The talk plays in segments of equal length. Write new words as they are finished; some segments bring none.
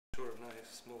short knife,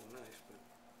 small knife,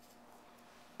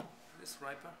 but this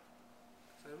riper,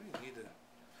 because I really need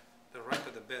the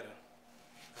riper the better.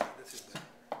 This is better.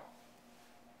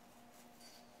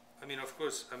 I mean, of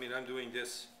course, I mean I'm doing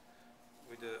this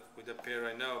with the pear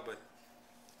right now, but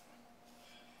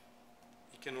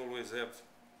you can always have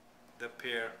the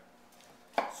pear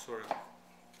sort of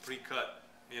pre-cut,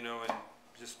 you know, and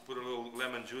just put a little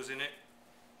lemon juice in it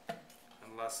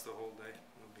and last the whole day.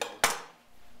 It'll be good.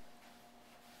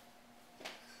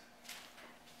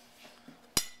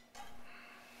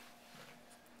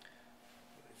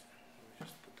 Let me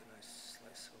just put a nice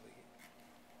slice over here.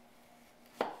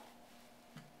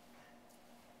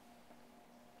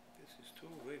 This is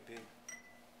too way big.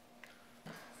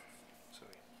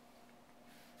 Sorry.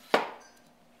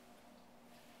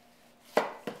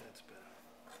 That's better.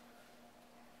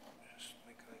 Just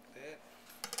make it like that.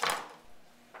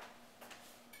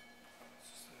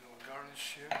 Just a little garnish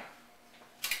here.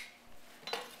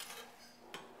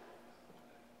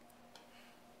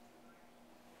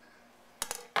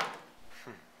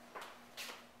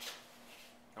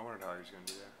 I wondered how he was going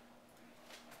to do that.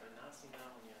 I've not seen that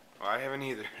one yet. Well, I haven't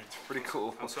either. It's pretty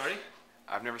cool. I'm sorry?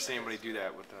 I've never seen anybody do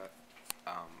that with a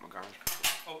garnish.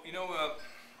 Oh, you know,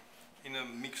 in a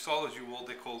mixology world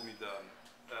they called me the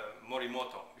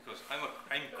Morimoto, because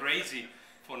I'm crazy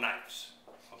for knives.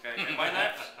 Okay, and my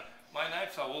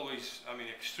knives are always, I mean,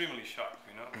 extremely sharp,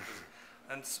 you know.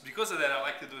 And because of that, I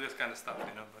like to do this kind of stuff,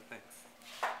 you know. But hey,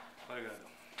 what are you gonna do?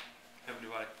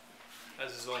 Everybody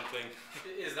has his own thing.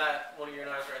 Is that one of your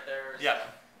knives right there? Yeah,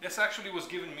 this actually was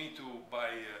given me by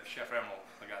Chef Emerald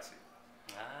Lagasse.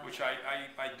 Which I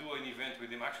do an event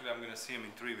with him. Actually, I'm going to see him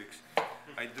in 3 weeks.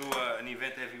 I do an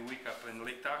event every week up in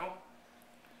Lake Tahoe.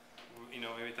 You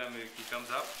know, every time he comes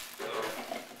up. So